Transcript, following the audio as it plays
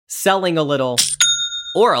Selling a little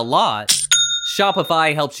or a lot,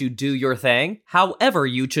 Shopify helps you do your thing, however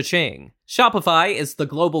you cha-ching. Shopify is the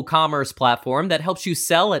global commerce platform that helps you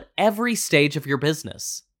sell at every stage of your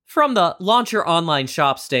business. From the launch your online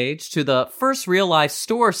shop stage to the first real-life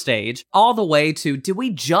store stage, all the way to do we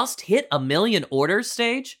just hit 1 million orders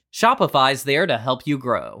stage, Shopify's there to help you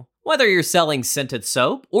grow. Whether you're selling scented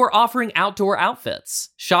soap or offering outdoor outfits,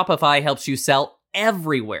 Shopify helps you sell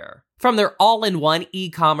everywhere. From their all-in-one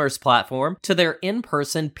e-commerce platform to their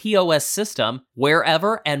in-person POS system,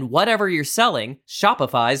 wherever and whatever you're selling,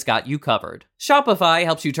 Shopify's got you covered. Shopify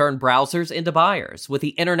helps you turn browsers into buyers with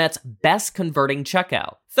the internet's best converting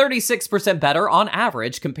checkout, 36% better on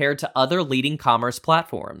average compared to other leading commerce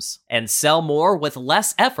platforms. And sell more with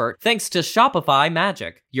less effort thanks to Shopify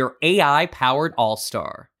Magic, your AI-powered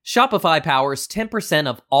all-star. Shopify powers 10%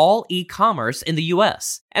 of all e-commerce in the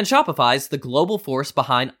US, and Shopify's the global force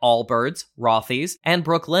behind Allbirds, Rothy's, and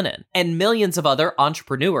Brooklinen, and millions of other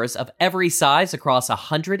entrepreneurs of every size across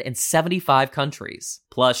 175 countries.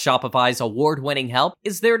 Plus, Shopify's award-winning help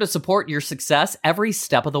is there to support your success every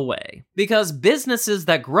step of the way. Because businesses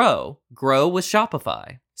that grow with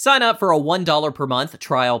Shopify. Sign up for a $1 per month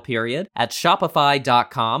trial period at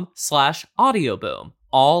shopify.com/audioboom,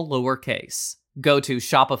 all lowercase. Go to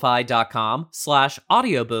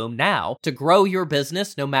shopify.com/audioboom now to grow your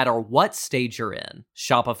business no matter what stage you're in.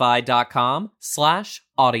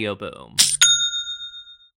 Shopify.com/audioboom.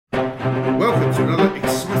 Welcome to another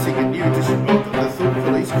exciting and new edition of The Thought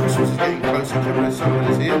Police. Christmas is getting closer. Kevin O'Sullivan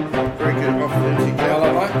is here. Very good afternoon to you, Kevin.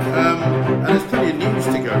 And there's plenty of news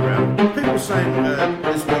to go around. People saying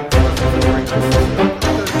this week,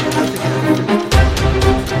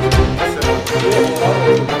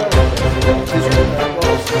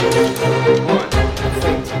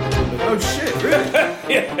 oh shit, really?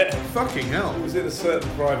 Yeah. Fucking hell. It was in a certain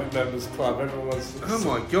private members club. Everyone was... Oh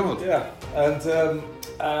my god. Yeah. And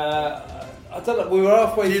I don't know, we were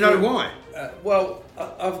halfway through... Do you know why? Well,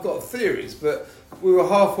 I've got theories, but we were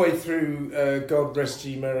halfway through God Rest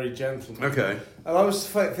Ye Merry Gentlemen. Okay. And I was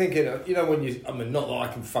thinking, you know, when you... I mean, not that I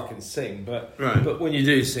can fucking sing, but when you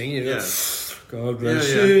do sing, you know... Yeah. God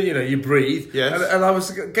rest you, you know, you breathe. Yes. And I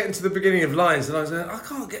was getting to the beginning of lines and I was like, I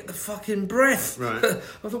can't get the fucking breath. Right. I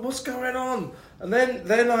thought, what's going on? And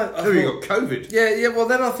then I thought, you got COVID. Yeah, well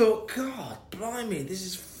then I thought, God, blimey, this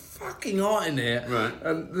is fucking hot in here. Right.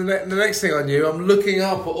 And the next thing I knew, I'm looking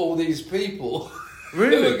up at all these people.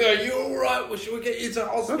 Really? They go, you all right? Well, should we get you to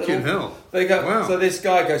hospital? Fucking hell. They go, wow. So this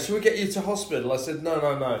guy goes, should we get you to hospital? I said,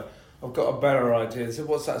 no. I've got a better idea. They said,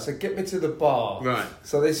 what's that? I said, get me to the bar. Right.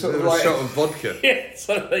 So they sort of a shot of vodka. Yeah,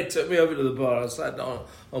 so they took me over to the bar. I sat down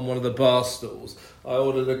on one of the bar stools. I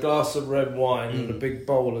ordered a glass of red wine and a big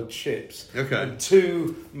bowl of chips. Okay. And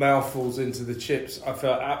 2 mouthfuls into the chips. I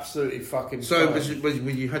felt absolutely fucking So fine.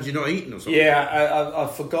 had you not eaten or something? Yeah,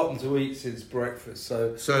 I've forgotten to eat since breakfast.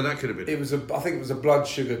 So that could have been... I think it was a blood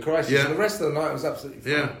sugar crisis. Yeah. And the rest of the night was absolutely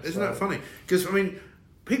fine. Yeah, isn't that funny? Because, I mean...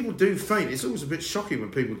 People do faint. It's always a bit shocking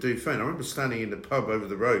when people do faint. I remember standing in the pub over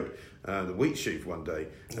the road, the Wheat Sheaf one day,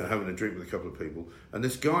 having a drink with a couple of people, and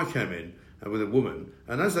this guy came in with a woman,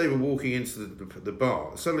 and as they were walking into the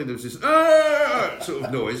bar, suddenly there was this sort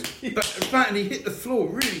of noise, and he hit the floor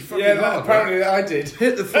really fucking hard. Apparently right? I did.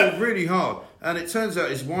 Hit the floor really hard, and it turns out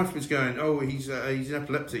his wife was going, he's an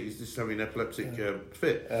epileptic, he's just having an epileptic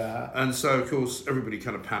fit. And so, of course, everybody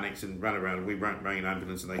kind of panicked and ran around, and we rang an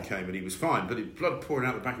ambulance, and they came, and he was fine, but blood pouring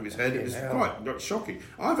out the back of his head. It was quite shocking.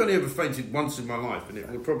 I've only ever fainted once in my life, and it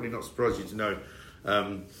will probably not surprise you to know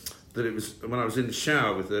that it was when I was in the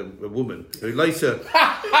shower with a woman who later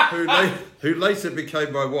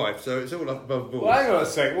became my wife. So it's all up above board. Well, hang on a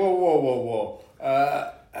sec. Whoa.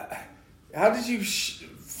 How did you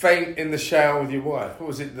faint in the shower with your wife? What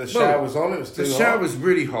was it? The shower was on. It was too hot. The shower was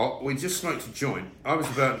really hot. We just smoked a joint. I was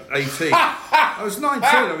about 18. I was 19.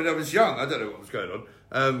 I mean, I was young. I don't know what was going on.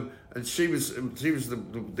 And she was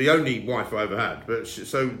the only wife I ever had. But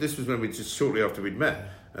so this was when we just shortly after we'd met.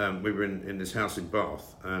 We were in this house in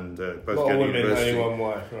Bath and both going to university. Only one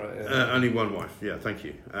wife, right? Yeah. Only one wife, yeah, thank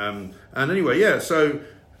you. And anyway, yeah, so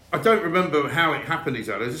I don't remember how it happened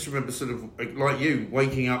exactly. I just remember sort of, like you,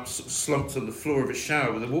 waking up slumped on the floor of a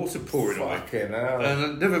shower with the water pouring on me. Fucking hell.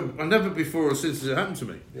 And I never before or since has it happened to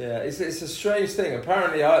me. Yeah, it's a strange thing.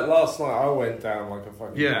 Apparently, last night I went down like a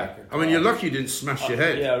fucking... Yeah, I mean, you're lucky you didn't smash your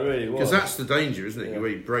head. Yeah, really was. Because that's the danger, isn't it? Yeah. Where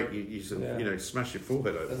you break, you smash your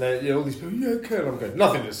forehead over. And then all these people, you okay? And I'm going,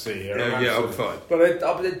 nothing to see here. I'm fine. But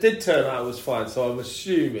it did turn out it was fine, so I'm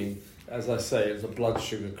assuming... as I say, it's a blood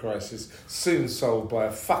sugar crisis, soon solved by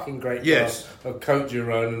a fucking great glass of Cote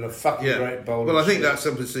Giron and a fucking great bowl of chips. Well, I think that's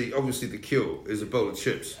obviously the cure is a bowl of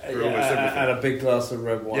chips for almost everything. And a big glass of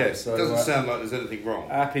red wine. Yeah, so, it doesn't sound like there's anything wrong.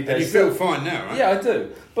 Happy days. And you feel fine now, right? Yeah, I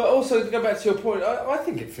do. But also, to go back to your point, I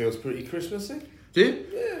think it feels pretty Christmassy. Do you?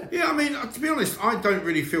 Yeah. Yeah, I mean, to be honest, I don't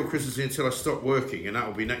really feel Christmassy until I stop working, and that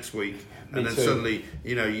will be next week. And then suddenly,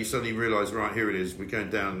 you suddenly realise, right, here it is, we're going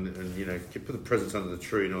down and, you put the presents under the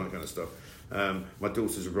tree and all that kind of stuff. My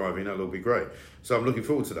daughter's arriving, that'll all be great. So I'm looking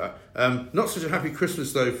forward to that. Not such a happy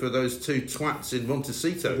Christmas, though, for those two twats in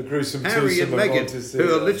Montecito. The gruesome Harry and Meghan,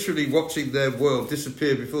 who are literally watching their world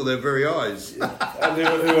disappear before their very eyes. And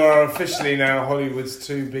who are officially now Hollywood's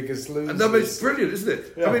two biggest losers. And it's brilliant, isn't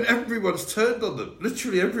it? Yeah. I mean, everyone's turned on them.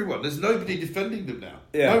 Literally everyone. There's nobody defending them now.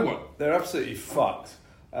 Yeah. No one. They're absolutely fucked.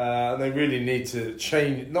 And they really need to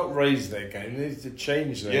change, not raise their game, they need to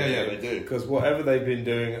change their game. Yeah, they do. Because whatever they've been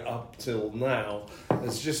doing up till now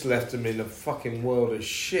has just left them in a fucking world of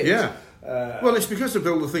shit. Yeah. Well, it's because of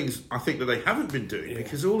all the things I think that they haven't been doing. Yeah.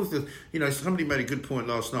 Because all of the, somebody made a good point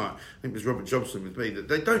last night, I think it was Robert Jobson with me, that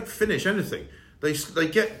they don't finish anything. They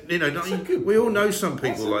get, we all know some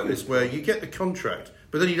people like this where you get the contract,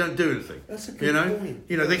 but then you don't do anything. That's a good point.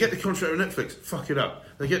 They get the contract with Netflix, fuck it up.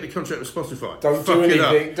 They get the contract with Spotify, don't do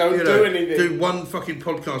anything. Don't do anything. Do one fucking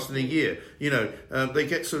podcast in a year. They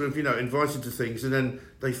get sort of invited to things and then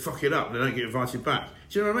they fuck it up and they don't get invited back.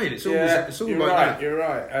 Do you know what I mean? It's all that. You're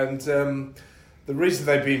right. And the reason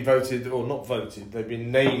they've been voted, or not voted, they've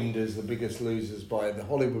been named as the biggest losers by the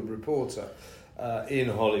Hollywood Reporter. In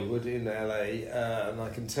Hollywood, in LA, and I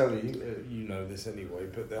can tell you, you know this anyway,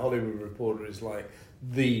 but the Hollywood Reporter is like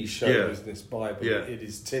the show business Bible. Yeah. It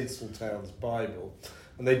is Tinseltown's Bible.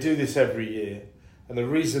 And they do this every year. And the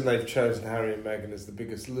reason they've chosen Harry and Meghan as the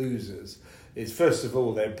biggest losers is, first of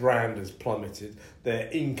all, their brand has plummeted, their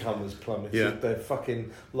income has plummeted, they've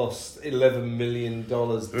fucking lost $11 million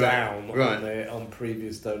down on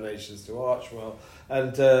previous donations to Archwell.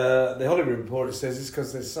 And the Hollywood Reporter says it's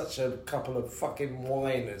because there's such a couple of fucking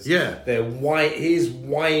whiners. Yeah. His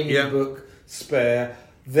whiny book, Spare,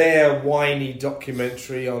 their whiny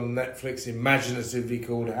documentary on Netflix, imaginatively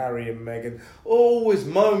called Harry and Meghan. Always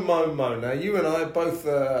moan. Now, you and I both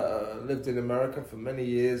lived in America for many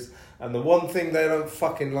years, and the one thing they don't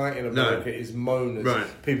fucking like in America is moaners. Right.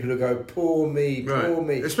 People who go, poor me.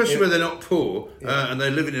 Especially when they're not poor, and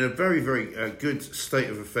they're living in a very, very good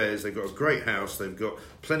state of affairs. They've got a great house, they've got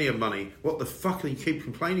plenty of money. What the fuck do you keep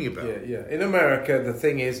complaining about? Yeah. In America, the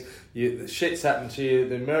thing is, the shit's happened to you.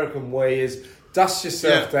 The American way is, dust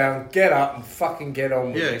yourself down, get up and fucking get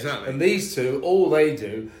on with it. Yeah, exactly. And these two, all they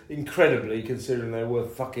do, incredibly, considering they're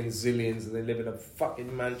worth fucking zillions and they live in a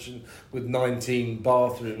fucking mansion with 19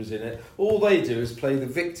 bathrooms in it, all they do is play the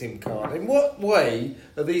victim card. In what way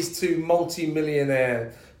are these two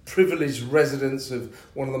multi-millionaire privileged residents of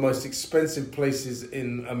one of the most expensive places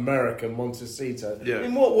in America, Montecito,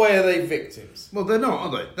 in what way are they victims? Well, they're not,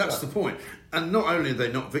 are they? That's the point. And not only are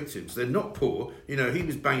they not victims, they're not poor. He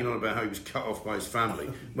was banging on about how he was cut off by his family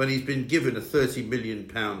when he's been given a £30 million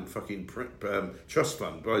fucking trust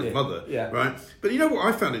fund by his mother, right? But what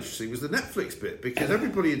I found interesting was the Netflix bit, because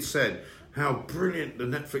everybody had said how brilliant the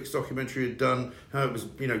Netflix documentary had done, how it was,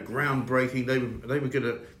 groundbreaking. They were going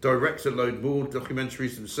to direct a load more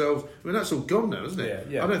documentaries themselves. I mean, that's all gone now, isn't it?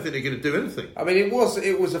 Yeah. I don't think they're going to do anything. I mean, it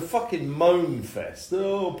was a fucking moan fest.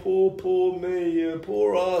 Oh, poor me,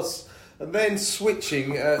 poor us. And then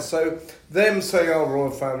switching, so them saying,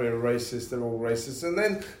 royal family are racist, they're all racist, and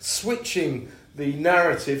then switching the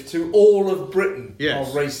narrative to all of Britain are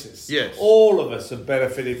racist. Yes. All of us have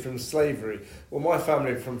benefited from slavery. Well, my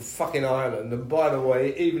family are from fucking Ireland, and by the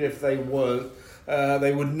way, even if they weren't,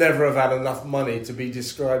 they would never have had enough money to be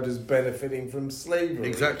described as benefiting from slavery.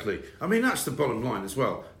 Exactly. I mean, that's the bottom line as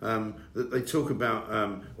well. That they talk about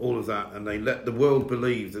all of that, and they let the world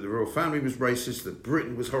believe that the royal family was racist, that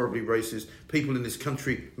Britain was horribly racist. People in this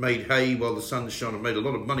country made hay while the sun shone and made a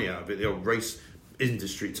lot of money out of it, the old race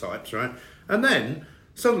industry types, right? And then,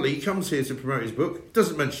 suddenly, he comes here to promote his book,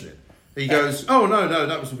 doesn't mention it. He goes, no,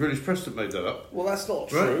 that was the British press that made that up. Well, that's not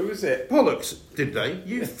true, is it? Bollocks, did they?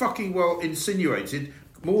 You fucking well insinuated,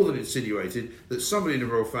 more than insinuated, that somebody in the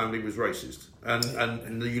royal family was racist.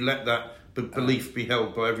 And you let that belief be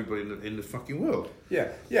held by everybody in the fucking world. Yeah.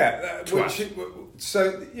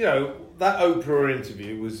 So, that Oprah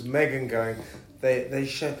interview was Meghan going, they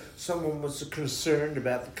show someone was concerned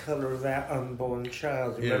about the colour of our unborn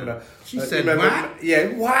child. Remember? She said, what? Yeah,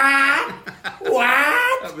 what?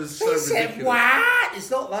 What? That was so ridiculous. Said, what? It's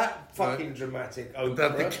not that fucking dramatic.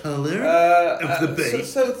 About the colour of the bait.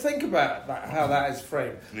 So think about that, how that is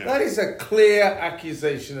framed. Yeah. That is a clear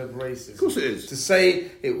accusation of racism. Of course it is. To say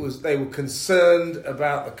they were concerned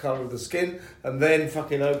about the colour of the skin, and then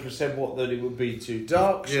fucking Oprah said that it would be too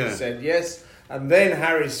dark. She said yes. And then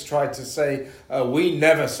Harris tried to say, we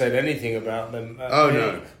never said anything about them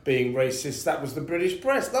being racist. That was the British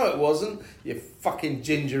press. No, it wasn't. You fucking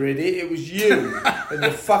ginger idiot. It was you and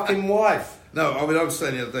your fucking wife. No, I mean, I was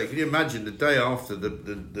saying the other day, can you imagine the day after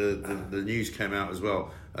the news came out as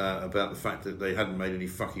well about the fact that they hadn't made any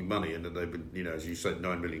fucking money and that they've been, as you said,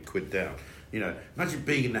 9 million quid down. Imagine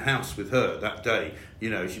being in the house with her that day.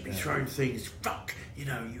 She'd be throwing things. Fuck, you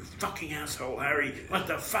fucking asshole, Harry. What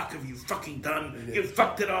the fuck have you fucking done? You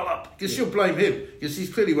fucked it all up. Because she'll blame him. Because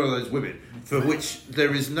he's clearly one of those women for which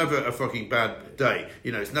there is never a fucking bad day.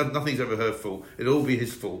 Nothing's ever her fault. It'll all be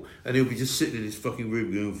his fault. And he'll be just sitting in his fucking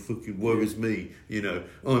room going, fucking woe is me.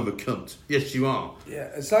 I'm a cunt. Yes, you are. Yeah,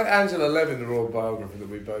 it's like Angela Levin, the royal biographer that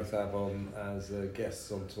we both have on as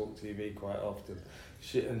guests on Talk TV quite often.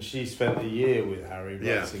 She spent a year with Harry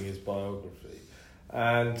writing his biography.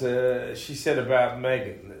 And she said about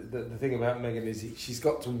Meghan, the thing about Meghan is she's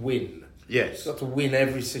got to win. Yes. She's got to win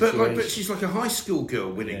every situation. But she's like a high school girl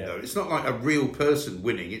winning, though. It's not like a real person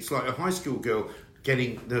winning. It's like a high school girl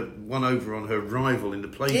getting the one over on her rival in the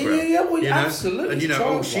playground. Absolutely.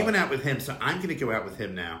 And she went out with him, so I'm going to go out with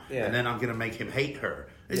him now, and then I'm going to make him hate her.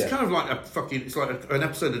 It's kind of like it's like an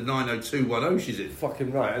episode of 90210 she's in.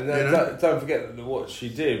 Fucking right. And don't forget that what she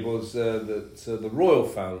did was the Royal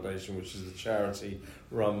Foundation, which is the charity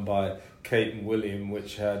run by Kate and William,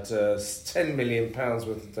 which had £10 million worth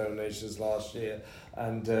of donations last year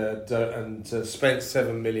and spent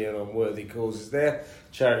 $7 million on worthy causes. Their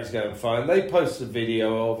charity's going fine. They posted a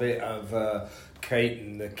video of it, of Kate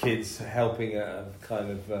and the kids helping a kind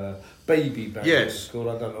of baby band. Yes. It's called.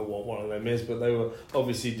 I don't know what one of them is, but they were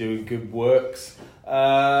obviously doing good works.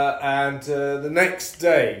 And the next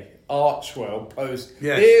day, Archwell post,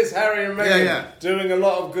 here's Harry and Meghan doing a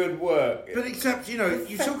lot of good work. But except, you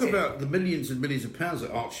talk about the millions and millions of pounds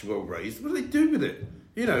that Archwell raised. What do they do with it?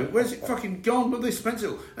 Where's it fucking gone? What do they spend it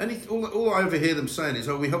all? And all I overhear them saying is,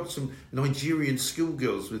 we helped some Nigerian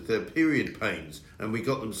schoolgirls with their period pains, and we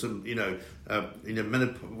got them some, what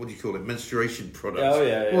do you call it, menstruation products. Oh,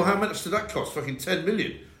 yeah. Well, how much did that cost? Fucking 10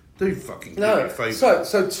 million. Do fucking give me a favour.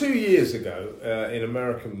 So 2 years ago, in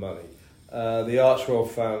American money, the Archwell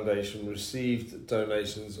Foundation received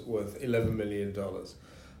donations worth $11 million.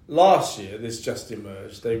 Last year, this just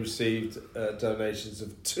emerged, they received donations of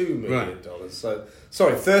 $2 million. Right. So,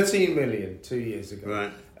 sorry, $13 million 2 years ago.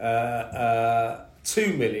 Right.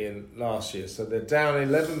 $2 million last year. So they're down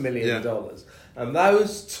 $11 million. And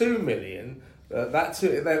those $2 million,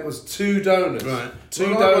 that was two donors. Right.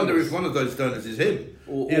 Donors. I wonder if one of those donors is him.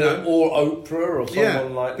 Or Oprah or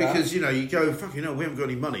someone like that. Because, you go, fucking hell, we haven't got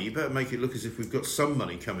any money. You better make it look as if we've got some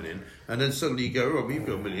money coming in. And then suddenly you go, you've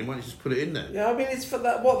got $1 million. Why don't you just put it in there? Yeah, I mean, it's for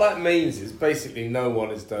that. What that means is basically no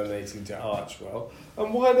one is donating to Archwell.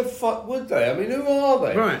 And why the fuck would they? I mean, who are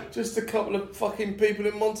they? Right. Just a couple of fucking people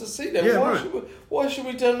in Montecito. Yeah, why should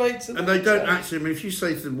we donate to them? And they don't actually, I mean, if you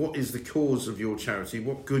say to them, what is the cause of your charity?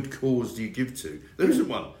 What good cause do you give to? There isn't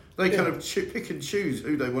one. They kind of pick and choose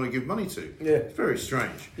who they want to give money to. Yeah. It's very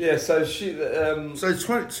strange. Yeah, so So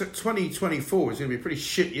 2024 is going to be a pretty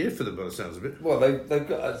shit year for them by the sounds of it. Well, they've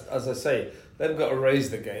got, as I say, they've got to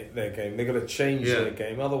raise their game. They've got to change their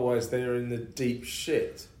game. Otherwise, they're in the deep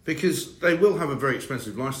shit. Because they will have a very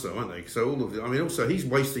expensive lifestyle, aren't they? So also he's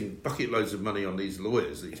wasting bucket loads of money on these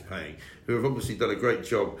lawyers that he's paying, who have obviously done a great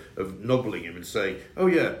job of nobbling him and saying, "Oh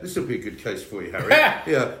yeah, this will be a good case for you, Harry.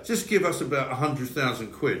 Yeah, just give us about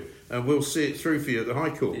 100,000 quid, and we'll see it through for you at the High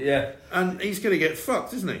Court." Yeah, and he's going to get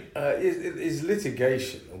fucked, isn't he? His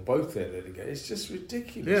litigation, or both their litigation, it's just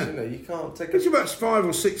ridiculous. Yeah. You can't take. There's about 5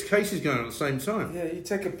 or 6 cases going on at the same time. Yeah, you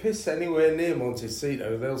take a piss anywhere near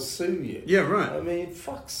Montecito, they'll sue you. Yeah, right. I mean,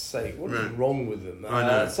 fuck's sake, what is wrong with them? I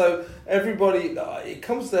know. So everybody, it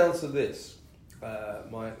comes down to this,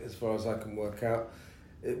 Mike, as far as I can work out.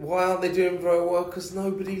 Why aren't they doing very well? Because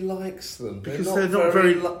nobody likes them. Because they're not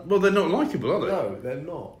very well, they're not likeable, are they? No, they're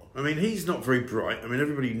not. I mean, he's not very bright. I mean,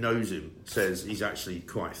 everybody who knows him says he's actually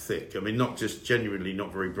quite thick. I mean, not just genuinely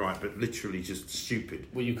not very bright, but literally just stupid.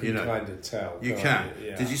 Well, you can kind of tell. You can.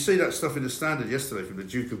 Yeah. Did you see that stuff in the Standard yesterday from the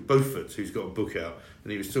Duke of Beaufort, who's got a book out,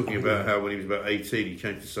 and he was talking about how when he was about 18, he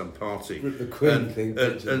came to some party. The Queen thing.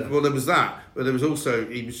 Well, there was that, but there was also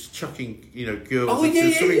he was chucking, girls into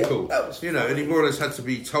the swimming pool. And he more or less had to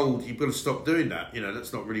be told, "You've got to stop doing that.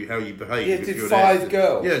 That's not really how you behave." Yeah, did 5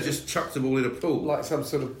 girls. Yeah, just chucked them all in a pool, like some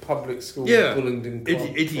sort of public school Yeah, Bullingdon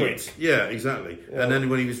Club idiot. prick. Yeah, exactly. Yeah. And then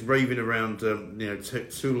when he was raving around,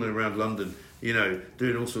 tooling around London,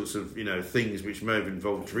 doing all sorts of, things which may have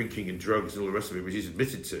involved drinking and drugs and all the rest of it, which he's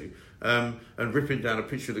admitted to, and ripping down a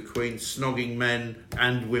picture of the Queen, snogging men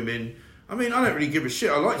and women. I mean, I don't really give a shit.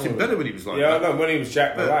 I liked him better when he was like that. Yeah, I know, when he was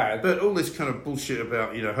Jack the Lad. But all this kind of bullshit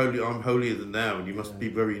about, I'm holier than thou and you must be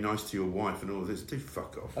very nice to your wife and all this, do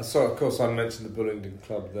fuck off. So, of course, I mentioned the Bullingdon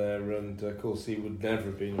Club there, and of course he would never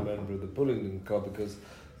have been a member of the Bullingdon Club because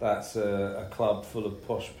that's a club full of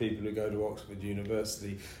posh people who go to Oxford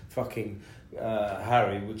University. Fucking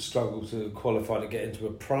Harry would struggle to qualify to get into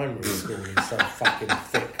a primary school. He's so fucking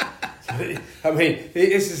thick. I mean,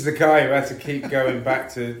 this is the guy who had to keep going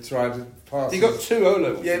back to try to pass. He got 2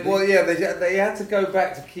 O-levels. Yeah, well, yeah, they had to go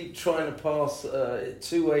back to keep trying to pass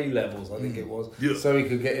 2 A-levels, I think it was, so he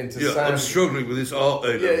could get into Sand. I'm struggling with this art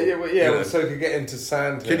O-level. Well, so he could get into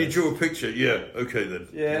Sand. Can you draw a picture? Yeah, okay then.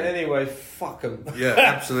 Yeah, anyway, fuck them. Yeah,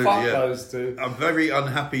 absolutely. Fuck yeah. those two. A very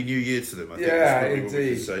unhappy New Year to them, I think. Yeah, that's probably indeed. What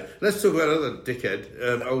we should say. Let's talk about another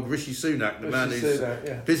dickhead, old Rishi Sunak, the man who's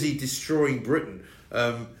busy destroying Britain.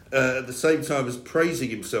 At the same time as praising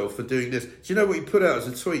himself for doing this. Do you know what he put out as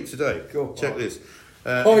a tweet today? Check this.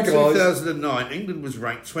 In 2009, England was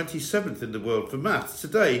ranked 27th in the world for maths.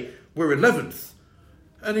 Today, we're 11th.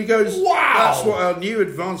 And he goes, wow! That's what our new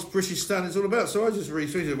advanced British standard's all about. So I just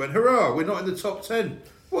retweeted it and went, hurrah, we're not in the top 10.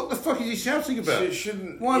 What the fuck is he shouting about?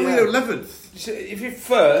 Why are we 11th? If you're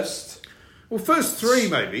first... Well, first 3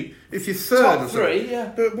 maybe. If you're third top or something. 3,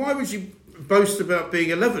 yeah. But why would you boast about being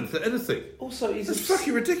 11th at anything? Also, that's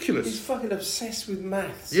fucking ridiculous. He's fucking obsessed with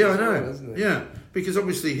maths. Yeah, I know. Well, isn't he? Yeah, because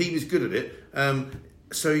obviously he was good at it,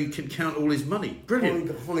 so he can count all his money. Brilliant.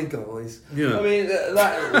 Hi guys. Yeah. I mean,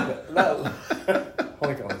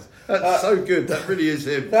 hi guys. That's so good. That really is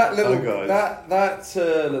him. That little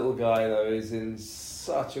little guy though is in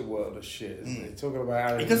such a world of shit, isn't he? Talking about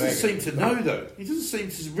Harry. He doesn't seem to know though. He doesn't seem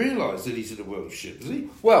to realise that he's in a world of shit, does he?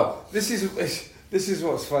 Well, this is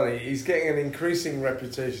what's funny. He's getting an increasing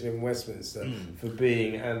reputation in Westminster for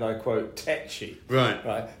being, and I quote, tetchy.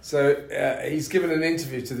 Right. So he's given an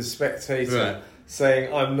interview to The Spectator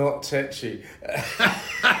saying, I'm not tetchy.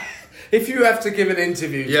 If you have to give an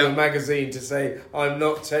interview to a magazine to say, I'm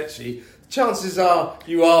not tetchy, chances are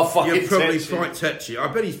you are fucking You're probably tetchy. quite tetchy. I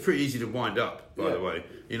bet he's pretty easy to wind up, by the way.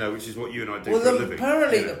 Which is what you and I do for a living.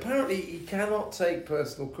 Apparently he cannot take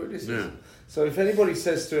personal criticism. Yeah. So if anybody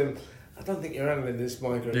says to him, I don't think you're handling this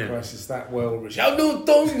migrant crisis that well, Rich. Oh,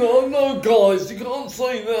 no, guys, you can't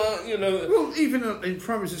say that, Well, even in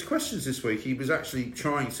Prime Minister's questions this week, he was actually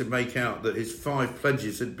trying to make out that his 5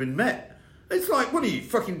 pledges had been met. It's like, what are you,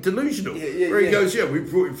 fucking delusional? Where he goes, we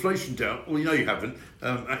brought inflation down. Well, you haven't.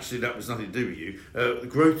 Actually, that was nothing to do with you. The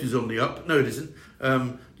growth is on the up. No, it isn't.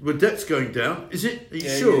 Well, debt's going down. Is it? Are you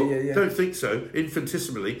sure? Yeah. Don't think so.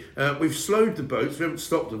 Infinitesimally. We've slowed the boats. We haven't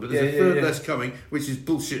stopped them, but there's a third less coming, which is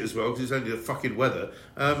bullshit as well, because it's only the fucking weather.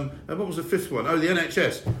 And what was the 5th one? Oh, the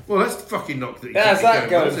NHS. Well, that's fucking not... How's that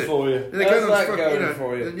going for you?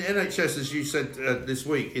 The NHS, as you said this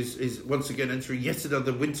week, is once again entering yet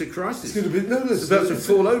another winter crisis. It's going to be... It's about to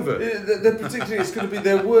fall over. They're predicting it's going to be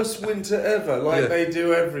their worst winter ever, like they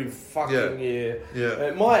do every fucking year. Yeah.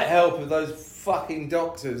 It might help if those fucking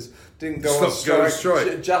doctors didn't go on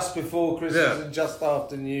strike just before Christmas and just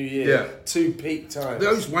after New Year. Yeah. 2 peak times.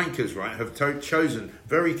 Those wankers, have chosen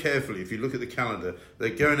very carefully, if you look at the calendar, they're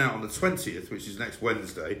going out on the 20th, which is next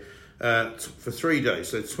Wednesday, for 3 days.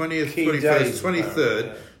 So 20th, 21st, 23rd.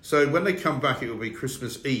 Yeah. So when they come back, it will be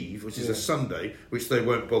Christmas Eve, which is a Sunday, which they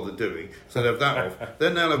won't bother doing. So they'll have that off.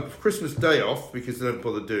 Then they'll have Christmas Day off, because they don't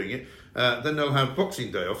bother doing it. Then they'll have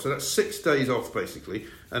Boxing Day off. So that's 6 days off, basically.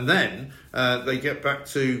 And then they get back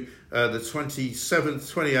to the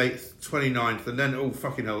 27th, 28th, 29th, and then, oh,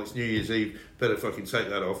 fucking hell, it's New Year's Eve. Better fucking take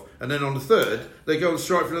that off. And then on the 3rd, they go on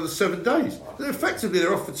strike for another 7 days. So effectively,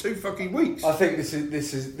 they're off for 2 fucking weeks. I think these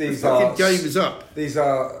the fucking game is up. These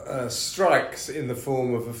are strikes in the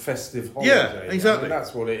form of a festive holiday. Yeah, exactly.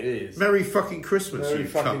 That's what it is. Merry fucking Christmas, Merry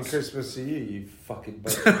fucking Christmas to you fucking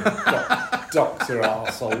doctor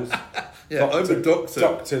arseholes. Yeah, I'm a doctor.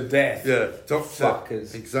 Doctor Death. Yeah, doctor.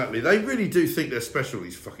 Fuckers. Exactly. They really do think they're special,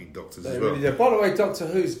 these fucking doctors as well. Really do. By the way, Doctor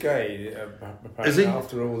Who's gay, apparently, is he?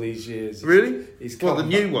 after all these years. Really? He's the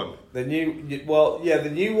new one? The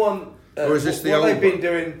new one. Or is this the old one? What they've been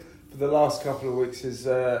doing for the last couple of weeks is...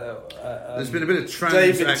 there's been a bit of trans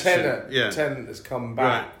David action. Tennant has come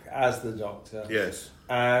back as the Doctor. Yes.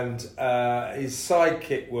 And his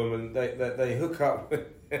sidekick woman, they hook up with...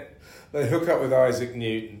 they hook up with Isaac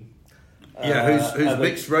Newton. Who's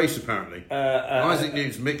mixed race apparently. Isaac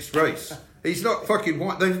Newton's mixed race. He's not fucking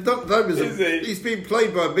white. They've done he's been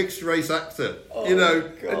played by a mixed race actor. God.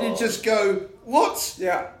 And you just go, what?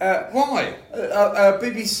 Yeah. Why?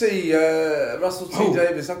 BBC, Russell T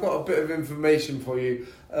Davis. I've got a bit of information for you.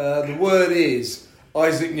 The word is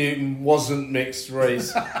Isaac Newton wasn't mixed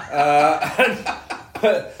race.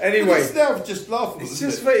 But anyway, it's now just laughable. It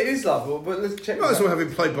is laughable. But let's check. Might as well have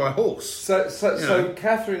him played by a horse. So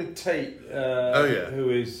Catherine Tate,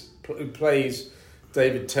 who plays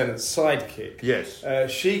David Tennant's sidekick. Yes.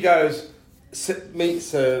 She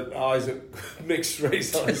meets Isaac, mixed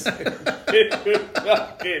race Isaac.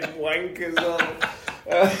 Fucking wankers on.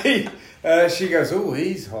 She goes, oh,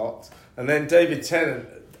 he's hot. And then David Tennant,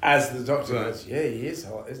 as the Doctor, goes, yeah, he is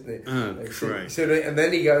hot, isn't he? Oh, great. And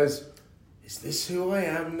then he goes, is this who I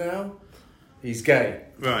am now? He's gay.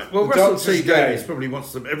 Right. Well, Russell T Davies probably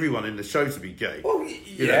wants everyone in the show to be gay. Well,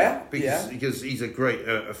 because he's a great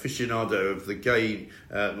aficionado of the gay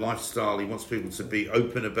lifestyle. He wants people to be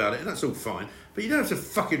open about it, and that's all fine. But you don't have to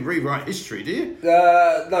fucking rewrite history, do you?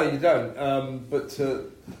 No, you don't. But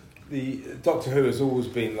the Doctor Who has always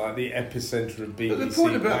been like the epicentre of BBC. But the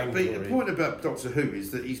point about Doctor Who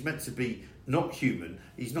is that he's meant to be not human.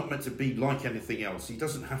 He's not meant to be like anything else. He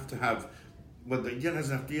doesn't have to have. Well, you don't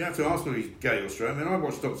have to ask whether he's gay or straight. I mean, I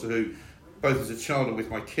watched Doctor Who both as a child and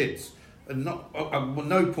with my kids, and at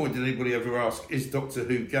no point did anybody ever ask, "Is Doctor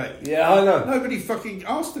Who gay?" Yeah, I know. Nobody fucking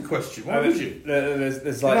asked the question. Why would you?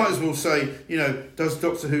 There's you might as well say, does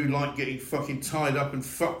Doctor Who like getting fucking tied up and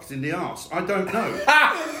fucked in the arse? I don't know.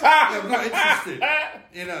 I'm not interested.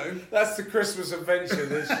 That's the Christmas adventure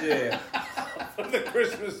this year. The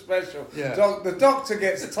Christmas special. Yeah. The Doctor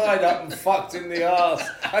gets tied up and fucked in the arse.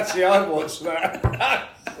 Actually, I watched that. By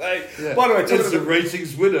the way, it's a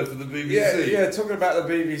ratings winner for the BBC. Yeah, talking about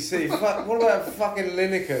the BBC. What about fucking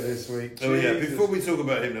Lineker this week? Oh yeah, before we talk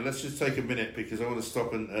about him, now, let's just take a minute because I want to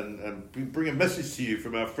stop and bring a message to you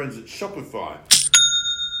from our friends at Shopify.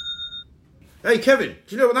 Hey Kevin,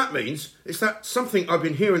 do you know what that means? It's that something I've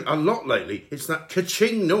been hearing a lot lately. It's that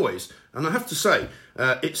ka-ching noise. And I have to say,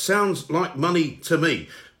 it sounds like money to me.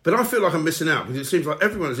 But I feel like I'm missing out because it seems like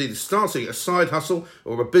everyone is either starting a side hustle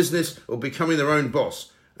or a business or becoming their own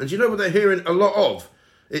boss. And do you know what they're hearing a lot of?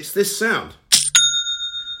 It's this sound.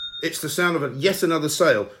 It's the sound of yet another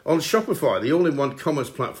sale on Shopify, the all-in-one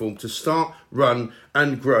commerce platform to start, run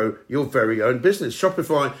and grow your very own business.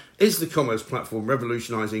 Shopify is the commerce platform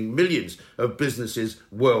revolutionising millions of businesses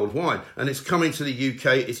worldwide. And it's coming to the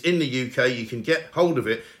UK. It's in the UK. You can get hold of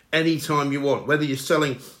it anytime you want, whether you're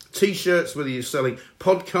selling T-shirts, whether you're selling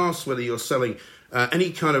podcasts, whether you're selling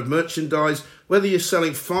any kind of merchandise, whether you're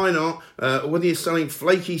selling fine art or whether you're selling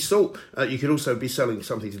flaky salt. You could also be selling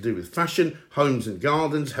something to do with fashion, homes and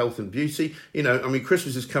gardens, health and beauty.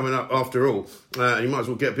 Christmas is coming up after all. You might as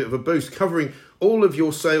well get a bit of a boost. Covering all of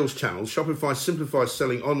your sales channels, Shopify simplifies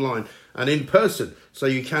selling online and in person so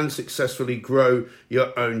you can successfully grow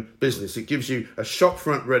your own business. It gives you a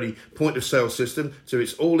shopfront ready point of sale system to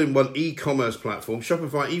its all-in-one e-commerce platform.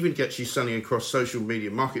 Shopify even gets you selling across social media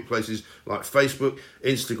marketplaces like Facebook,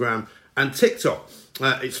 Instagram and TikTok.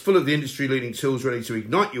 It's full of the industry-leading tools ready to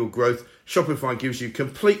ignite your growth. Shopify gives you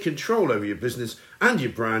complete control over your business and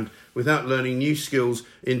your brand without learning new skills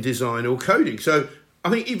in design or coding. So I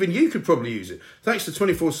think even you could probably use it. Thanks to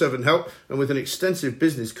 24/7 help and with an extensive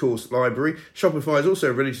business course library, Shopify is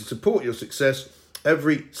also ready to support your success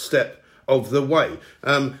every step of the way.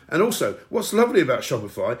 And also, what's lovely about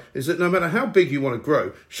Shopify is that no matter how big you want to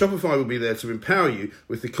grow, Shopify will be there to empower you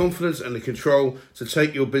with the confidence and the control to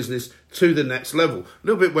take your business to the next level. A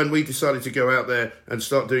little bit when we decided to go out there and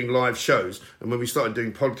start doing live shows, and when we started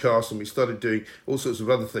doing podcasts and we started doing all sorts of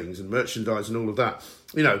other things and merchandise and all of that.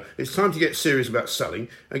 It's time to get serious about selling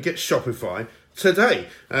and get Shopify today.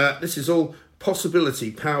 This is all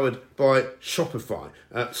possibility powered by Shopify.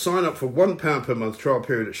 Sign up for £1 per month trial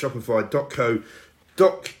period at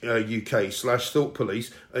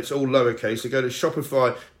shopify.co.uk/thoughtpolice. It's all lowercase. So go to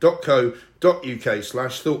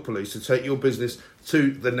shopify.co.uk/thoughtpolice to take your business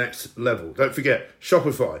to the next level. Don't forget,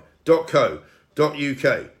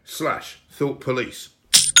 shopify.co.uk/thoughtpolice.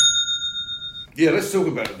 Yeah, let's talk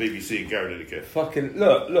about the BBC and Gary Lineker. Fucking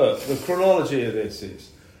look. The chronology of this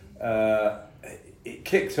is it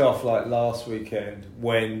kicked off like last weekend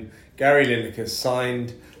when Gary Lineker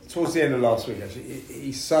signed. Towards the end of last week, actually,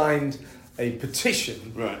 he signed a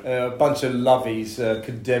petition. Right. A bunch of lovies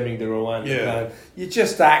condemning the Rwandan plan. You're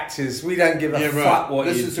just actors. We don't give a fuck what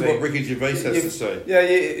you think. Listen to what Ricky Gervais has to say.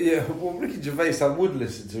 Yeah. Well, Ricky Gervais, I would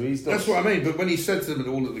listen to. That's what I mean. But when he said to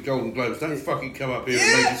them all at the Golden Globes, don't fucking come up here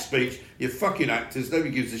and make a speech. You're fucking actors.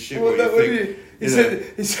 Nobody gives a shit Well, what you think.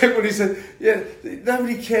 He said, yeah,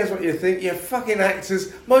 nobody cares what you think. You're fucking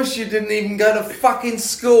actors. Most of you didn't even go to fucking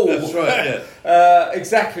school. That's right, yeah.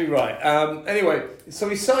 Exactly right. Anyway, so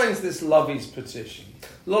he signs this Lovey's petition.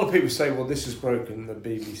 A lot of people say, well, this has broken the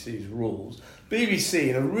BBC's rules. BBC,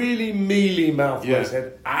 in a really mealy-mouthed way,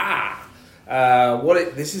 said,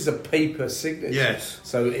 this is a paper signature. Yes.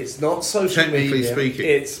 So it's not social Technically media. speaking.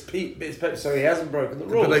 It's paper, so he hasn't broken the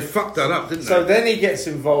rules. But they fucked that up, didn't they? So then he gets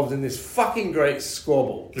involved in this fucking great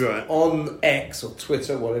squabble on X or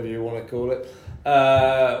Twitter, whatever you want to call it,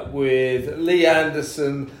 with Lee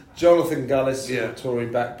Anderson, Jonathan Gullis, Tory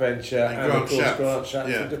backbencher, and of course Grant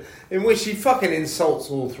Shapps, in which he fucking insults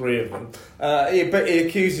all three of them. He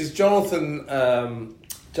accuses Jonathan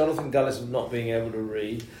Gullis of not being able to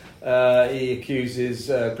read. He accuses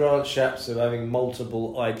Grant Shapps of having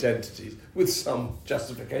multiple identities, with some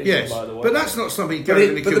justification, by the way. But that's not something Gary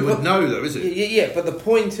Lineker would know, though, is it? Yeah, but the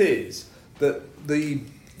point is that the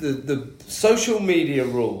social media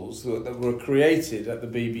rules that were created at the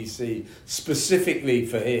BBC specifically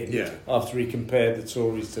for him, after he compared the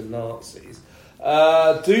Tories to Nazis,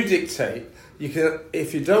 do dictate you can,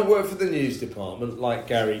 if you don't work for the news department, like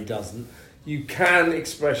Gary doesn't, you can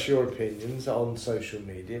express your opinions on social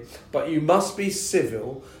media, but you must be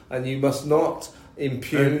civil and you must not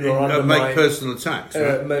impugn or undermine, make personal attacks.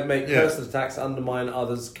 Right? Make personal attacks, undermine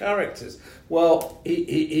others' characters. Well,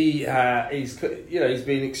 he's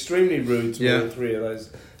been extremely rude to all three of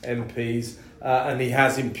those MPs, and he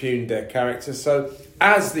has impugned their characters. So,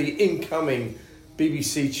 as the incoming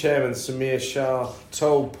BBC chairman Samir Shah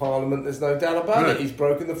told Parliament, there's no doubt about it, he's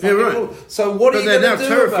broken the fucking rule. So what are you going to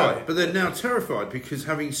do about it? But they're now terrified because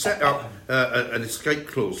having set up an escape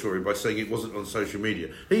clause for him by saying it wasn't on social media,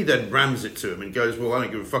 he then rams it to him and goes, well, I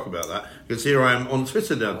don't give a fuck about that because here I am on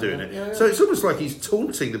Twitter now doing it. Yeah. So it's almost like he's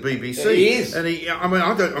taunting the BBC. Yeah, he is. And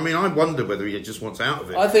I wonder whether he just wants out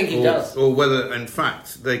of it. I think he does. Or whether, in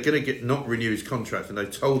fact, they're going to not renew his contract and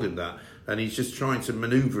they've told him that. And he's just trying to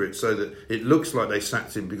manoeuvre it so that it looks like they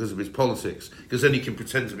sacked him because of his politics. Because then he can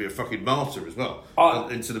pretend to be a fucking martyr as well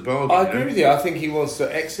into the bargain. I agree with you. I think he wants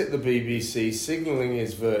to exit the BBC, signalling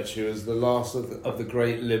his virtue as the last of the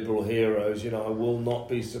great liberal heroes. I will not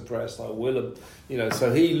be suppressed. I will,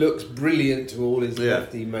 So he looks brilliant to all his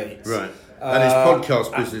lefty mates. Right. And his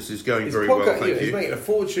podcast business is going very well, thank you. He's making a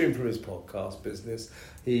fortune from his podcast business.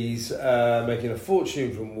 He's making a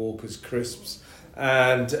fortune from Walker's Crisps.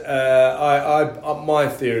 And my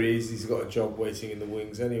theory is he's got a job waiting in the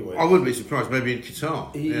wings anyway. I wouldn't be surprised. Maybe in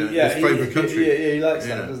Qatar, his favourite country. Yeah, he likes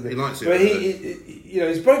that, doesn't he? He likes it. But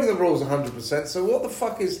he's broken the rules 100%. So what the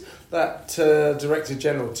fuck is that Director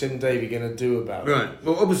General Tim Davie going to do about it? Right.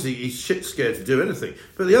 Well, obviously he's shit scared to do anything.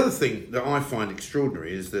 But the other thing that I find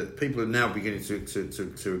extraordinary is that people are now beginning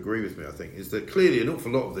to agree with me. I think is that clearly an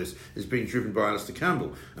awful lot of this is being driven by Alistair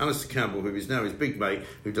Campbell. Alistair Campbell, who is now his big mate,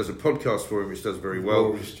 who does a podcast for him, which does very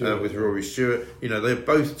well with Rory Stewart. They're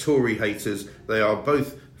both Tory haters. They are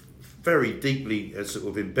both very deeply sort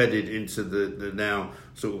of embedded into the now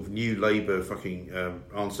sort of new Labour fucking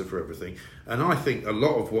answer for everything. And I think a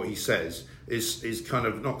lot of what he says is kind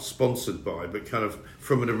of not sponsored by, but kind of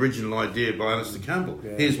from an original idea by Alistair Campbell.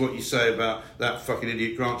 Yeah. Here's what you say about that fucking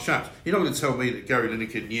idiot Grant Shapps. You're not going to tell me that Gary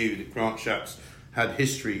Lineker knew that Grant Shapps had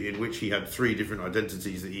history in which he had three different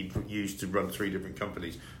identities that he'd used to run three different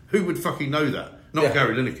companies. Who would fucking know that? Not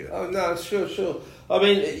Gary Lineker. Oh, no, sure. I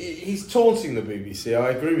mean, he's taunting the BBC, I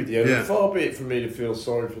agree with you. Yeah. Far be it from me to feel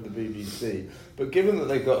sorry for the BBC, but given that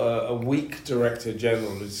they've got a weak Director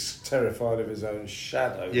General who's terrified of his own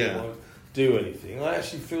shadow, won't do anything, I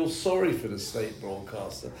actually feel sorry for the state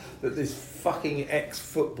broadcaster that this fucking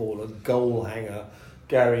ex-footballer, goal hanger,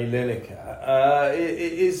 Gary Lineker,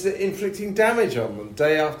 is inflicting damage on them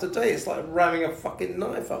day after day. It's like ramming a fucking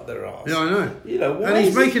knife up their arse. Yeah, I know. Why and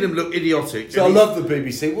he's making them look idiotic. So I love the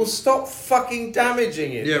BBC. Well, stop fucking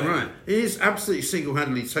damaging it. Yeah, right. He is absolutely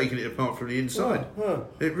single-handedly taking it apart from the inside.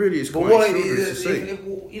 It really is quite extraordinary to see.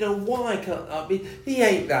 Why can't he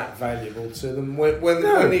ain't that valuable to them.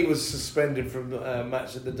 When he was suspended from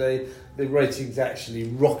Match of the Day, the ratings actually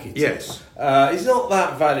rocketed. Yes. He's not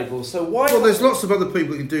that valuable, so why... Well, there's lots of other people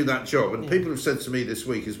who can do that job, and people have said to me this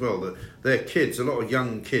week as well that their kids, a lot of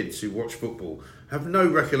young kids who watch football, have no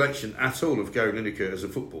recollection at all of Gary Lineker as a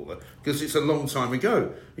footballer because it's a long time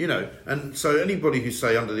ago, and so anybody who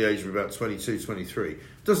say under the age of about 22, 23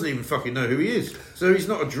 doesn't even fucking know who he is. So he's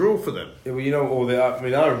not a draw for them. Yeah, well,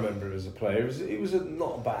 I remember him as a player. He was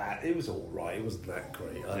not bad. It was all right. It wasn't that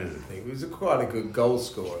great. I didn't think. He was quite a good goal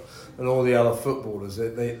scorer. And all the other footballers,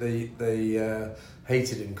 they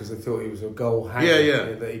hated him because they thought he was a goal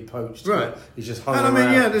hanger that he poached. Right. He just hung around.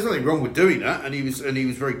 around. There's nothing wrong with doing that. And he was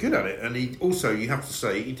very good at it. And he also, you have to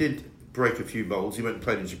say, he did break a few molds. He went and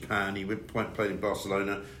played in Japan. He played in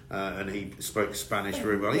Barcelona, and he spoke Spanish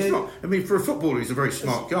very well. He's not. I mean, for a footballer, he's a very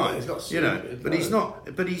smart guy. He's not stupid, but he's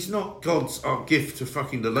not. But he's not God's gift to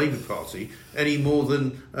fucking the Labour Party any more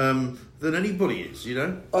than anybody is.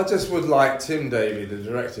 I just would like Tim Davie, the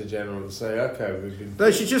Director General, to say, "Okay, we've been."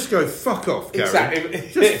 They should just go fuck off, Gary. Exactly.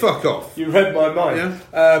 Just fuck off. You read my mind.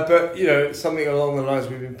 Yeah. But something along the lines.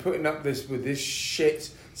 We've been putting up with this shit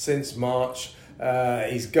since March.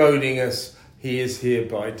 He's goading us. He is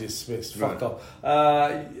hereby dismissed. Fuck off.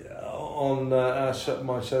 On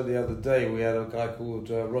my show the other day, we had a guy called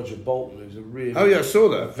Roger Bolton, who's a really I saw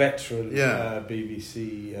that veteran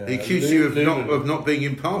BBC. He accused you of not being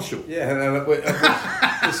impartial. Yeah, and what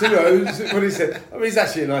he said. I mean, he's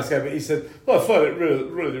actually a nice guy, but he said, "Well, I find it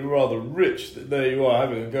really rather rich that there you are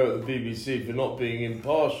having a go at the BBC for not being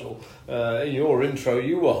impartial. In your intro,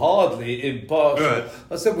 you were hardly impartial." Right.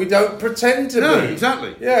 I said, "We don't pretend to be." No,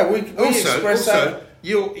 exactly. Yeah, we express that.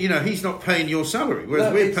 He's not paying your salary,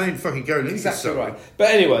 whereas we're paying fucking Gary Lineker's Exactly salary. right. But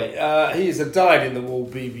anyway, he is a dyed-in-the-wool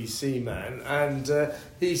BBC man, and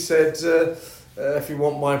he said, if you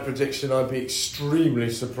want my prediction, I'd be extremely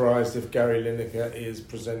surprised if Gary Lineker is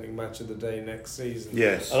presenting Match of the Day next season.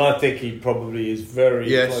 Yes. And I think he probably is very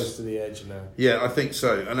close to the edge now. Yeah, I think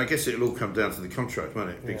so. And I guess it'll all come down to the contract, won't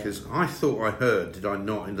it? Because I thought I heard, did I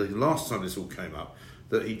not, in the last time this all came up,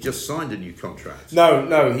 that he just signed a new contract.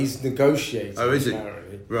 No, he's negotiating. Oh, is he?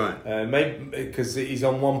 Apparently. Right. Maybe because he's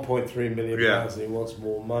on £1.3 million and he wants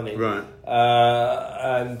more money. Right.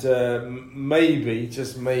 Maybe,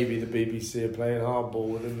 just maybe, the BBC are playing hardball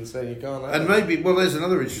with him and saying you can't have And it. maybe, well, there's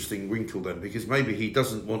another interesting wrinkle then, because maybe he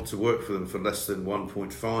doesn't want to work for them for less than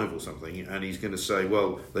 1.5 or something, and he's going to say,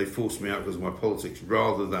 well, they forced me out because of my politics,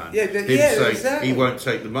 rather than him saying exactly. he won't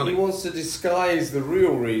take the money. He wants to disguise the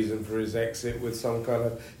real reason for his exit with some kind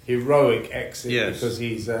of heroic exit because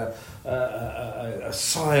he's a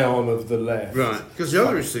scion of the left. Right, because the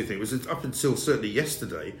other interesting thing was that up until certainly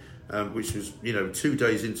yesterday, which was 2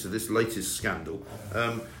 days into this latest scandal,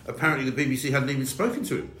 apparently the BBC hadn't even spoken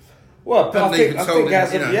to him. Well, I think as of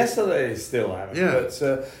him, yesterday, they still haven't. Yeah.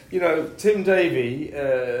 But, Tim Davie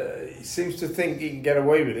seems to think he can get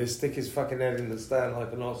away with this, stick his fucking head in the stand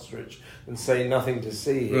like an ostrich and say nothing to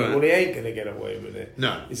see here. Right. Well, he ain't going to get away with it.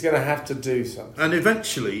 No. He's going to have to do something. And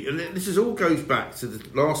eventually, and this all goes back to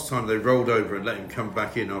the last time they rolled over and let him come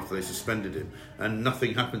back in after they suspended him, and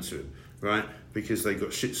nothing happened to him, right? Because they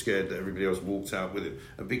got shit scared that everybody else walked out with him.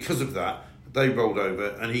 And because of that, they rolled over,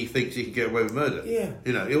 and he thinks he can get away with murder. Yeah.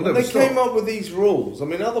 He'll never stop. They came up with these rules. I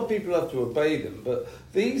mean, other people have to obey them, but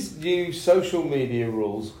these new social media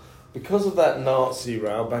rules, because of that Nazi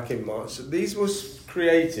row back in March, these were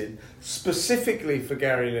created specifically for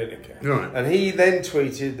Gary Lineker. Right. And he then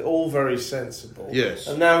tweeted, all very sensible. Yes.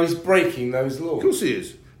 And now he's breaking those laws. Of course he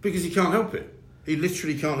is, because he can't help it. He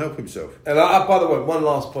literally can't help himself. And by the way, one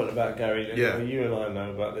last point about Gary Lineker. Yeah. You and I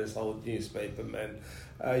know about this, old newspaper men.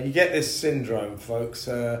 You get this syndrome, folks.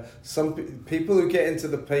 Some people who get into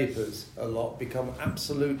the papers a lot become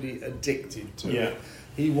absolutely addicted to it.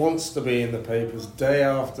 He wants to be in the papers day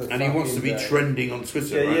after And he wants to be day. trending on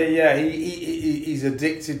Twitter, Yeah. He's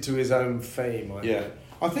addicted to his own fame, I think.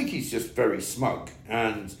 I think he's just very smug,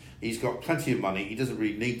 and he's got plenty of money. He doesn't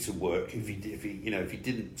really need to work. If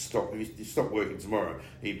he stopped working tomorrow,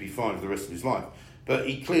 he'd be fine for the rest of his life. But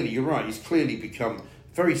you're right. He's clearly become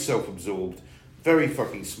very self-absorbed, very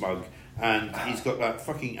fucking smug, and he's got that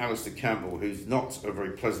fucking Alistair Campbell, who's not a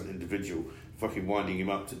very pleasant individual, fucking winding him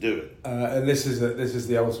up to do it. And this is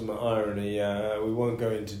the ultimate irony. We won't go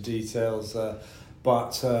into details,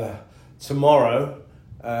 but tomorrow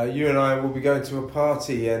you and I will be going to a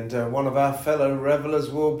party, and one of our fellow revellers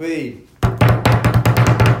will be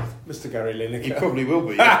Mr. Gary Lineker. He probably will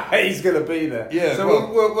be. He's going to be there. Yeah, so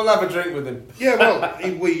well, we'll have a drink with him. Yeah, well,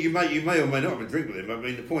 you may or may not have a drink with him. I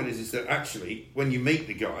mean, the point is that actually, when you meet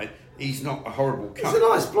the guy, he's not a horrible cunt. He's a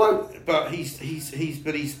nice bloke, but he's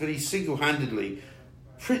single-handedly.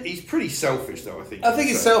 He's pretty selfish, though. I think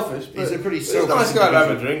he's selfish. But he's a pretty selfish. He's a nice guy to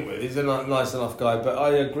have a drink with. He's a nice enough guy. But I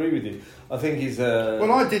agree with you. I think he's a.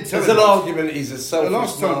 Well, I did tell him. There's an argument. He's a selfish. The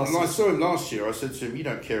last time I saw him last year, I said to him, "You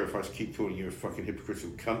don't care if I keep calling you a fucking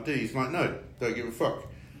hypocritical cunt, do you?" He's like, "No, don't give a fuck."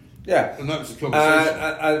 Yeah, and that was the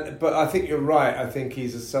conversation. But I think you're right. I think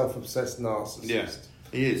he's a self-obsessed narcissist. Yeah.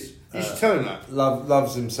 He is. You should tell him that.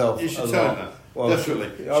 Loves himself. You should a tell lot. him that. Well,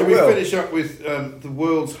 definitely. I Shall we will. finish up with the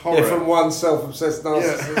world's horror? Yeah, from one self-obsessed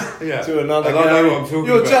narcissist Yeah. to another. And I know Gary. what I'm talking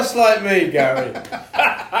You're about. just like me, Gary.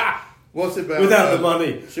 What about Without the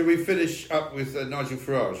money? Shall we finish up with Nigel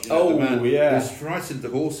Farage? Oh, the man yeah. who's frightened the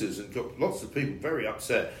horses and got lots of people very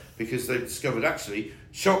upset because they've discovered actually,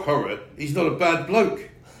 shock horror, he's not a bad bloke.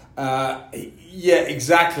 Yeah,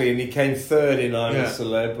 exactly. And he came third in I'm a Yeah.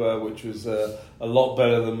 Celeb, which was a lot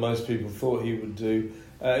better than most people thought he would do.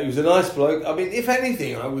 He was a nice bloke. I mean, if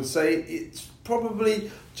anything, I would say it's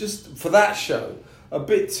probably just for that show a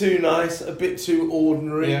bit too nice, a bit too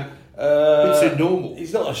ordinary. Yeah. A bit too normal.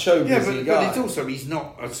 He's not a show busy guy. But it's also, he's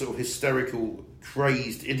not a sort of hysterical,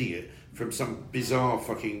 crazed idiot from some bizarre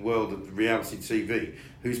fucking world of reality TV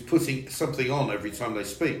who's putting something on every time they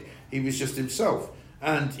speak. He was just himself.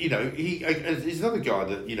 And, you know, he's another guy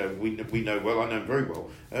that, you know, we know well, I know him very well.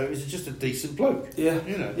 He's just a decent bloke. Yeah.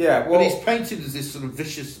 You know. Yeah, well, but he's painted as this sort of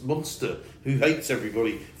vicious monster who hates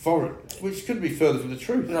everybody foreign, which couldn't be further from the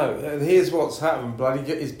truth. no, and here's what's happened.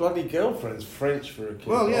 His bloody girlfriend's French for a kid.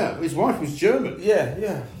 Well, yeah, his wife was German.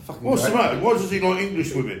 Yeah. Fucking What's great. the matter? Why does he like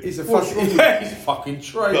English women? He's a What's fucking, wrong with he's a fucking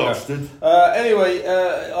traitor. bastard? Anyway,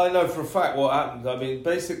 I know for a fact what happened. I mean,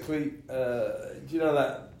 basically, do you know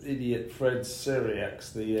that idiot Fred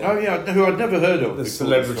Siriax, Oh yeah, who I'd never heard of. the before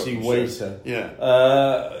celebrity this fucking waiter? show.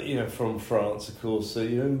 Yeah. You know, from France, of course. So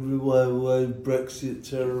you know, why Brexit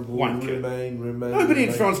terrible? Wanker. Remain. Nobody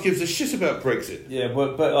in France gives a shit about Brexit. Yeah,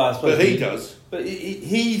 but I suppose But he does. But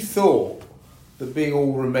he thought that being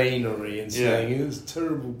all Remainery and saying it was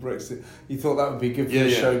terrible Brexit, he thought that would be good for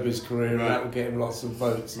his showbiz career and Right. that would get him lots of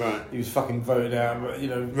votes. Right. He was fucking voted out, but you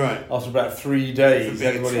know, Right. after about 3 days, For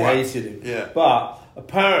being a everybody twat. hated him. Yeah. But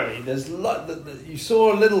apparently, there's you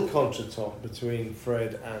saw a little contretemps between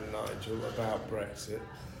Fred and Nigel about Brexit.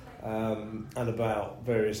 And about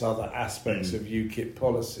various other aspects of UKIP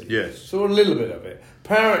policy. Yes. Saw a little bit of it.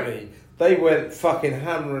 Apparently, they went fucking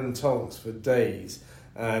hammer and tongs for days.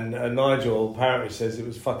 And Nigel apparently says it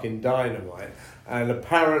was fucking dynamite. And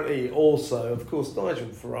apparently also, of course, Nigel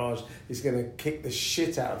Farage is going to kick the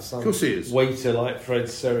shit out of some Of course he is. waiter like Fred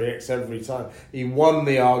Siriax every time. He won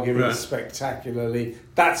the argument Right. spectacularly.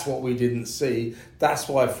 That's what we didn't see. That's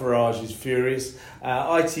why Farage is furious.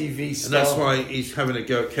 ITV And star... that's why he's having a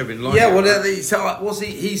go at Kevin Lyman. Yeah, well,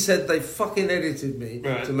 he said they fucking edited me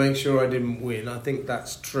Right. to make sure I didn't win. I think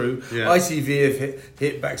that's true. Yeah. ITV have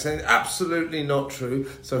hit back saying absolutely not true.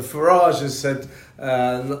 So Farage has said,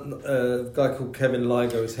 a guy called Kevin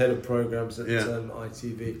Ligo is head of programmes at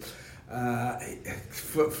ITV.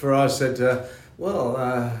 Farage said,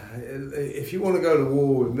 if you want to go to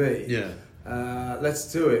war with me,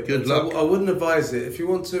 let's do it. Good But luck. I wouldn't advise it. If you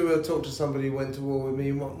want to talk to somebody who went to war with me,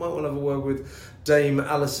 you might want to have a word with Dame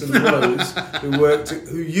Alison Rose,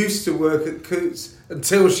 who used to work at Coots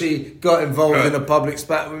until she got involved in a public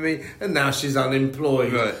spat with me, and now she's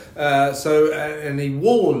unemployed. Right. And he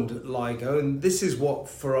warned Ligo, and this is what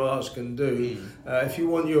Farage can do. If you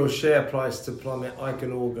want your share price to plummet, I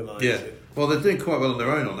can organise it. Well, they're doing quite well on their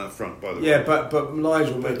own on that front, by the way. Yeah, but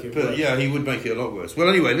Nigel will make it worse. But yeah, he would make it a lot worse. Well,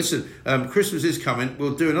 anyway, listen, Christmas is coming.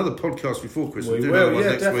 We'll do another podcast before Christmas. We do will, another one yeah,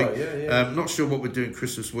 next definitely, week. yeah. Not sure what we're doing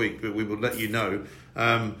Christmas week, but we will let you know.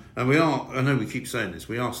 And we are, I know we keep saying this,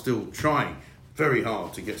 we are still trying very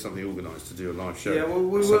hard to get something organised to do a live show. Yeah, well,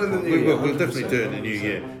 we will in the new year. We'll definitely do it in the new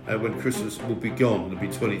year when Christmas will be gone. It'll be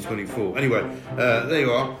 2024. Anyway, there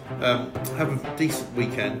you are. Have a decent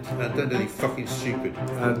weekend and don't do anything fucking stupid.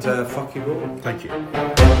 And fuck you all. Thank you.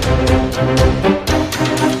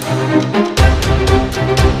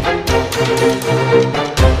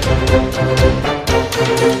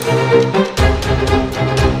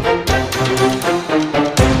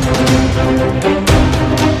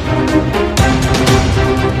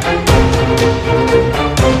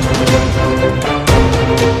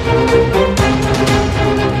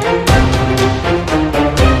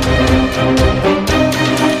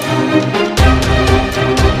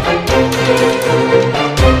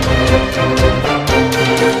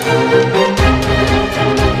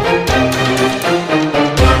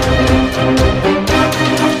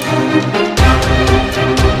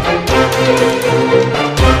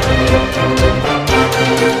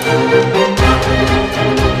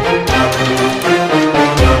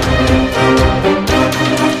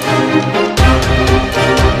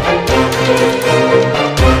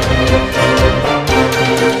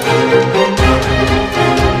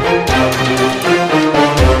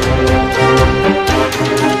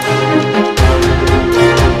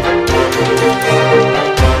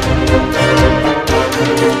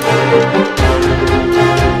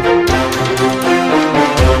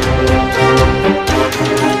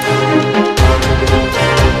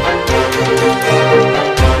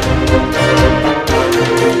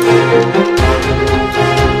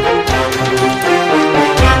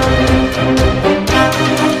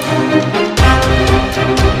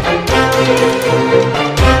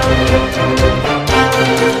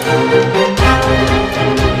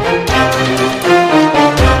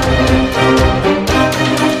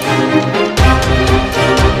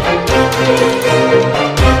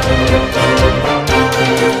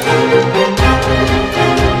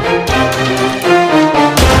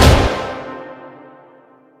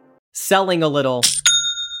 selling a little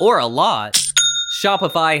or a lot,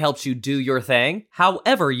 Shopify helps you do your thing,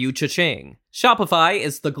 however you cha-ching. Shopify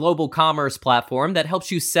is the global commerce platform that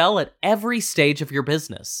helps you sell at every stage of your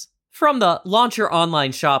business. From the launch your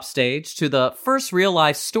online shop stage to the first real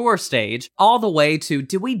life store stage, all the way to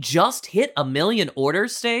did we just hit 1 million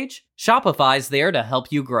orders stage? Shopify's there to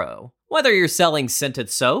help you grow. Whether you're selling scented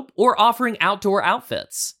soap or offering outdoor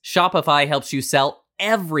outfits, Shopify helps you sell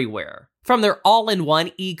everywhere. From their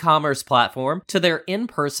all-in-one e-commerce platform to their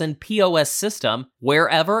in-person POS system,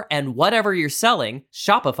 wherever and whatever you're selling,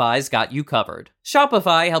 Shopify's got you covered.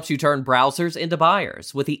 Shopify helps you turn browsers into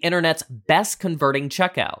buyers with the internet's best converting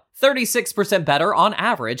checkout, 36% better on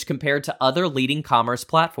average compared to other leading commerce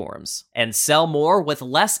platforms. And sell more with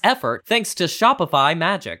less effort thanks to Shopify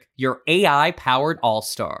Magic, your AI-powered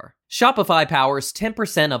all-star. Shopify powers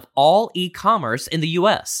 10% of all e-commerce in the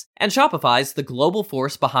US, and Shopify's the global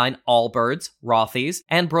force behind Allbirds, Rothy's,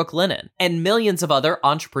 and Brooklinen, and millions of other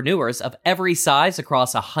entrepreneurs of every size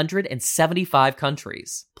across 175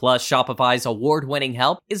 countries. Plus, Shopify's award-winning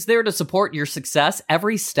help is there to support your success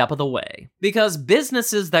every step of the way. Because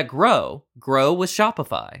businesses that grow, grow with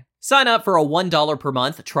Shopify. Sign up for a $1 per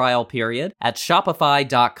month trial period at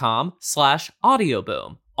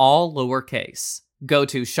shopify.com/audioboom, all lowercase. Go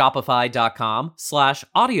to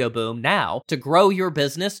shopify.com/audioboom now to grow your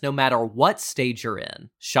business no matter what stage you're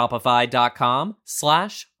in.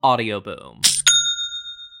 Shopify.com/audioboom.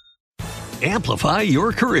 Amplify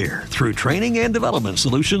your career through training and development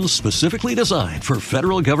solutions specifically designed for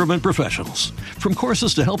federal government professionals. From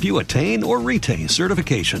courses to help you attain or retain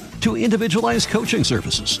certification, to individualized coaching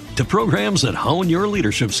services, to programs that hone your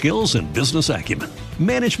leadership skills and business acumen,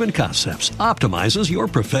 Management Concepts optimizes your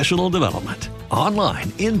professional development.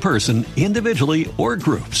 Online, in person, individually, or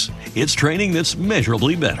groups, it's training that's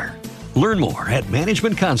measurably better. Learn more at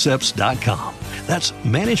managementconcepts.com. That's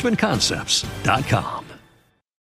managementconcepts.com.